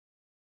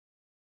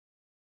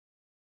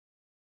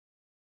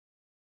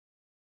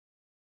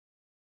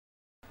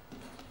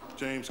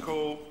James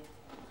Cole,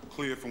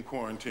 cleared from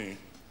quarantine.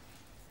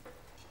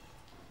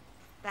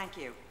 Thank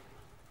you.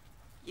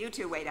 You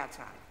two wait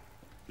outside.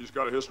 He's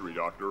got a history,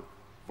 Doctor.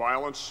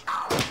 Violence,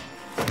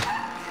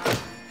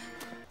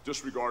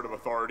 disregard of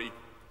authority,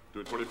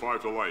 doing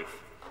 25 to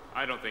life.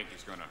 I don't think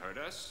he's gonna hurt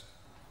us.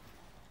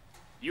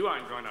 You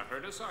aren't gonna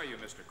hurt us, are you,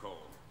 Mr.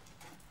 Cole?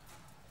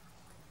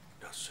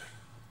 No, sir.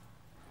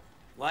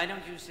 Why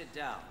don't you sit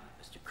down,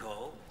 Mr.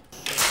 Cole?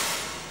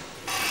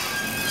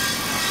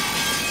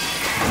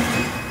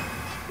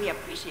 We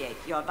appreciate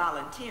your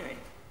volunteering.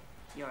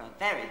 You're a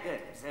very good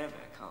observer,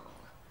 Cole.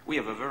 We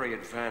have a very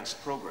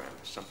advanced program,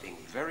 something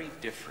very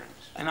different.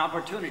 An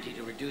opportunity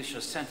to reduce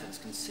your sentence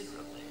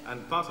considerably.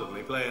 And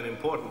possibly play an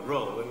important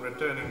role in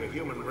returning the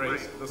human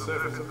race to the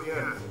surface of the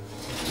earth.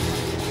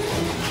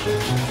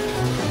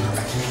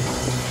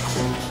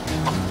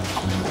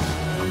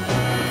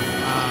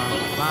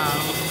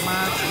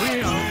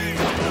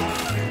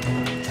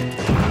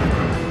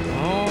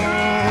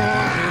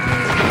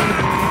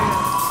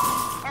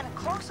 And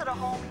closer to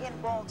home in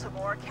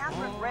Baltimore,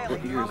 Catherine Rayleigh,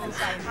 prominent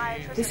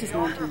psychiatrist and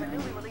author of a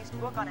newly released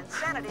book on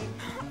insanity,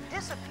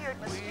 disappeared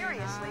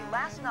mysteriously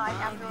last night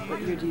after a...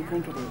 What year do you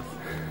think it is?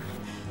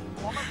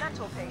 Former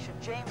mental patient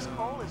James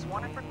Cole is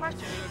wanted for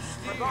questioning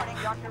regarding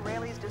Dr.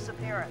 Rayleigh's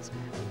disappearance.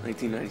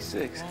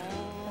 1996.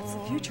 That's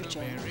the future,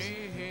 James.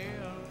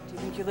 Do you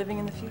think you're living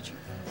in the future?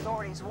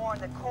 Authorities warn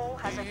that Cole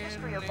has a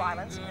history of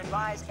violence and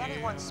advise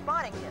anyone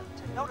spotting him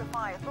to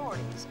notify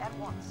authorities at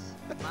once.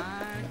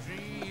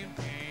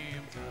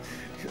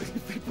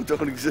 People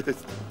don't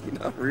exist. You're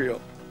not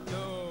real.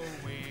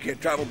 You can't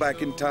travel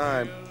back in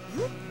time.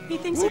 He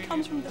thinks he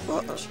comes from the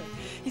future.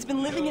 He's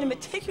been living in a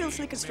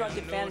meticulously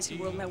constructed fantasy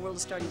world, and that world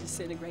is starting to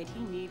disintegrate.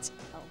 He needs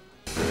help.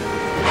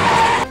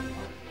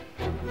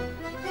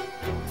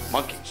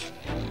 Monkeys.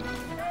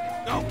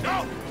 No,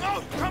 no,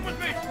 no! Come with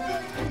me!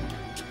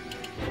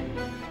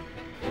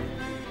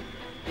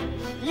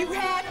 You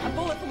had a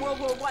bullet from World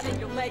War I in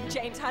your leg,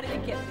 James. How did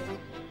it get there?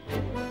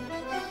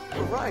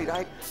 You're right.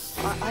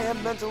 I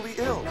am mentally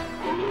ill.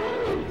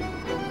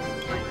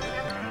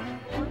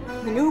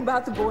 We knew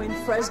about the boy in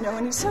Fresno,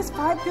 and he says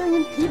 5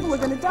 billion people are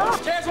going to die.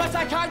 There's what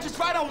psychiatrists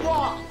write on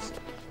walls!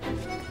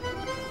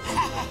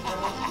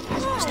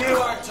 You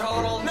are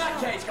total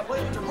nutcase,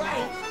 completely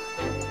deranged!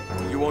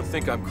 You won't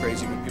think I'm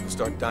crazy when people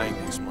start dying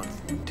next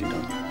month. Do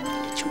not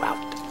get you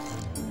out.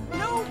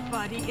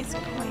 Nobody is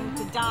going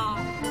to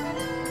die.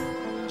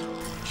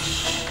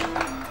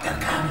 They're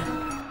coming.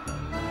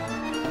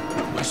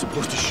 What am I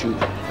supposed to shoot?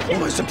 What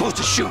am I supposed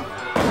to shoot?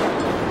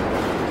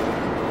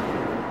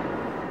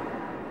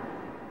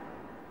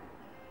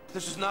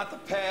 This is not the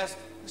past.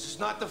 This is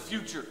not the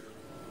future.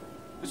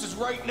 This is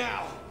right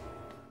now.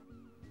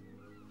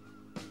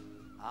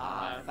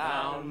 I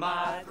found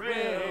my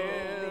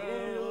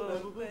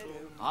thrill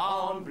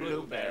on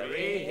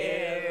Blueberry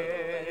Hill.